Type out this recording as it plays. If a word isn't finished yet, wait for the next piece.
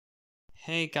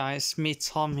Hey guys, me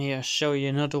Tom here, show you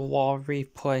another war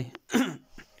replay.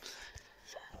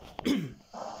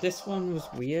 This one was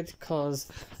weird because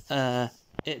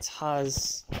it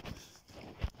has,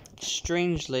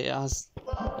 strangely it has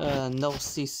no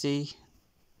CC,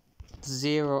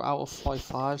 0 out of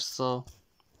 45, so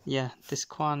yeah, this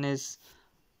Quan is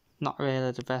not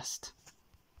really the best.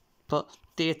 But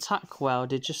they attack well,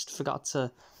 they just forgot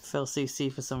to fill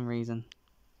CC for some reason.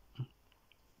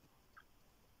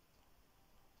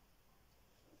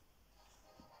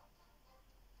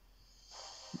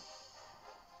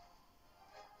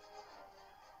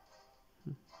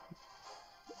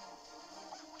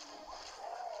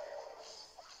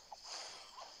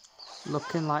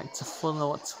 Looking like to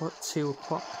funnel at 2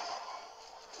 o'clock.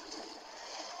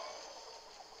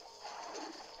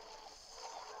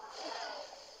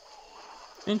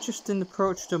 Interesting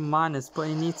approach to miners, but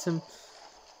you need to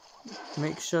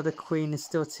make sure the queen is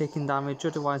still taking damage,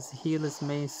 otherwise the healers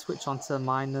may switch onto the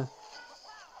miner.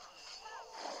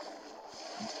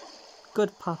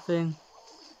 Good pathing.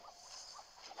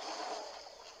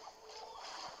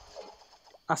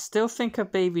 I still think a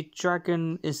baby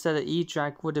dragon instead of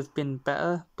E-Drag would have been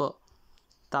better, but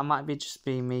that might be just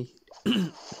be me.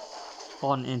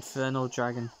 Or an infernal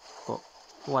dragon, but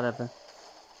whatever.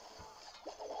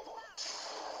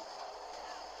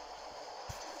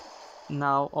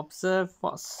 Now observe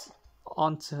what's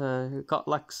onto her. Got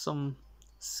like some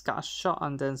scatter shot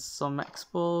and then some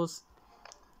expos.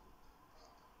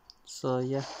 So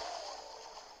yeah,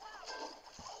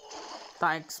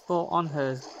 that expo on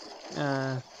her,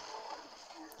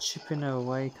 chipping her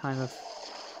away kind of.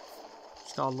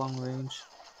 She's got a long range.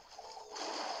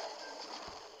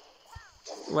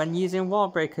 When using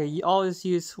Wallbreaker, you always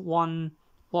use one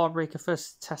Wallbreaker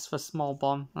first, test for small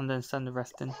bomb, and then send the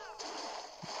rest in.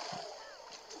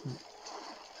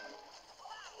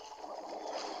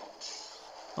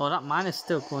 Oh, that mine is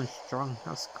still going strong.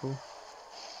 That's cool.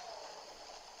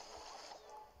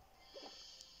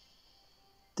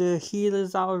 The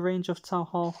healer's out of range of Town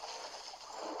Hall,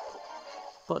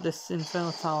 but this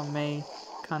Infernal Tower may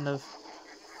kind of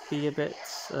be a bit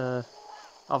of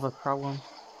a problem.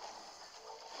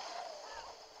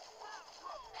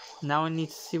 Now I need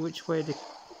to see which way the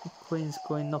queen's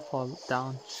going, up or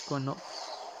down. She's going up.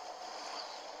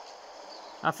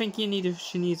 I think she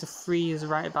needs a freeze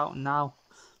right about now,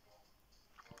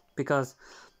 because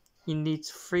you need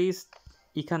to freeze.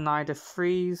 You can either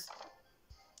freeze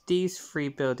these 3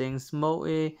 buildings,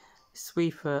 multi,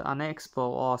 sweeper and expo,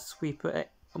 or sweeper,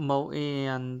 multi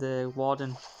and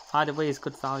warden. Either way is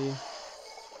good value.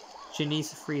 She needs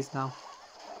to freeze now.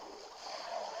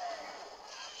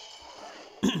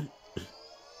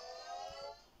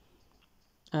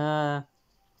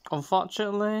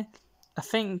 Unfortunately, I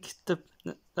think the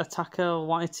attacker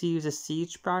wanted to use a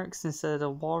siege barracks instead of a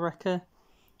war wrecker,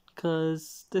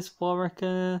 because this war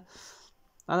wrecker,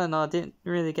 I don't know, I didn't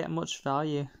really get much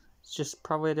value. It's just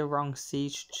probably the wrong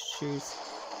siege to choose.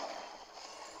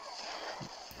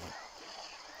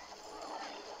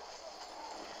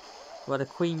 Well, the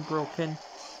queen broke in.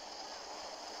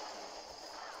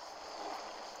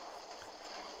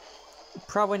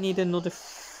 Probably need another.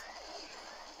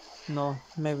 No,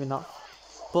 maybe not.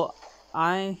 But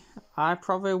I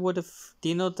probably would have. Do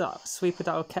you know that sweeper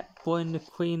that kept blowing the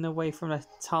queen away from the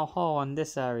town hall in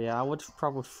this area? I would have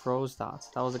probably froze that.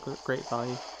 That was a great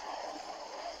value.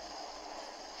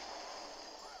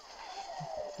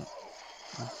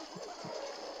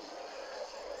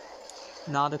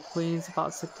 Now the queen's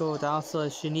about to go down, so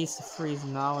she needs to freeze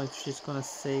now if she's gonna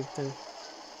save the.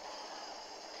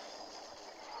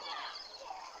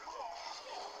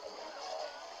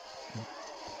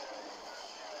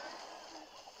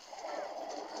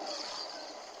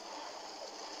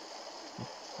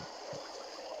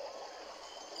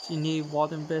 You need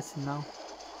warden bit now.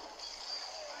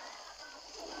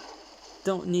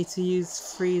 Don't need to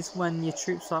use freeze when your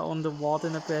troops are under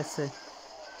warden ability.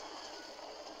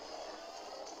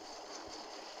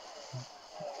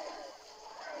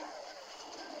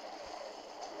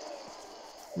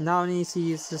 Now I need to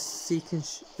use the seeking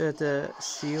the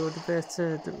shield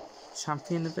ability, the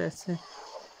champion ability.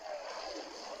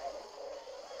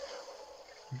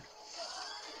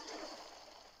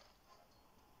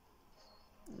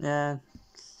 Yeah,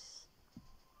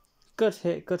 good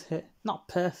hit. Not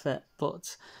perfect,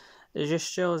 but it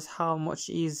just shows how much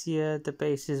easier the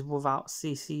base is without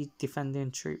CC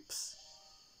defending troops.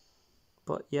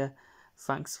 But yeah,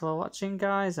 thanks for watching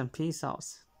guys, and peace out.